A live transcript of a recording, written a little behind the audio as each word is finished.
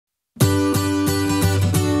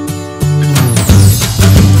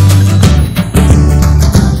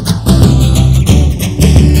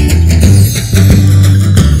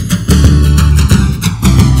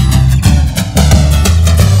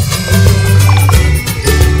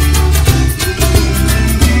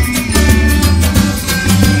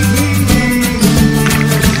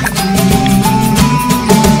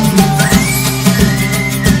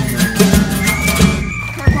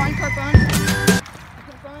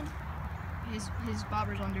his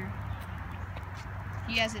bobber's under.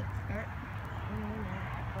 He has it. Alright.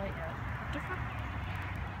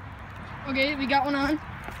 Okay, we got one on.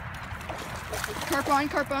 Carp on,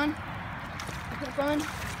 carp on. Carp on.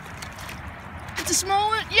 It's a small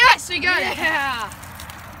one. Yes, we got it. Yeah.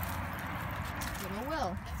 Oh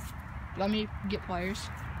well. Let me get pliers.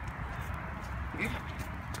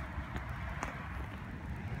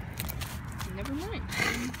 Never mind.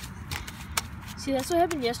 See, that's what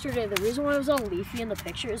happened yesterday. The reason why it was all leafy in the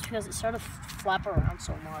picture is because it started to flap around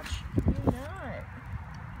so much. You're not.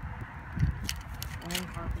 Laying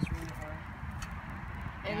carp is really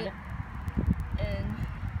hard. And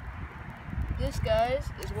this, guys,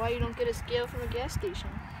 is why you don't get a scale from a gas station.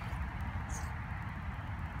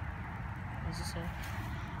 What does it say?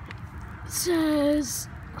 It says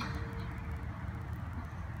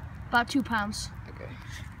about 2 pounds. Okay.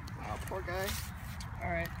 Wow, poor guy.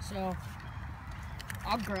 Alright, so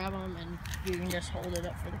I'll grab them and you can just hold it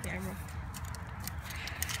up for the camera.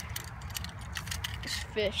 This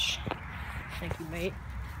fish. Thank you, mate.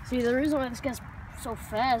 See, the reason why this guy's so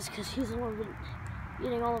fast is because he's the one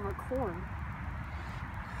eating all of our corn.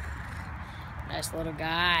 Nice little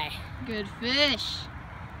guy. Good fish.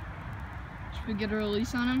 Should we get a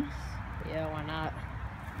release on him? Yeah, why not?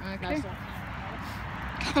 Okay. Nice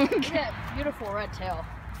Look at that beautiful red tail.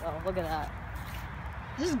 Oh, look at that.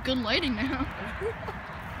 This is good lighting now.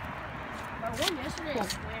 Our one yesterday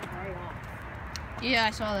swam right on. Yeah,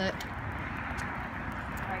 I saw that.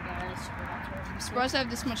 Alright, guys. I'm surprised I have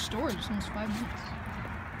this much storage. It's almost 5 minutes.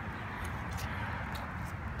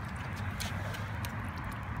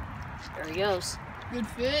 There he goes. Good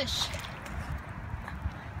fish.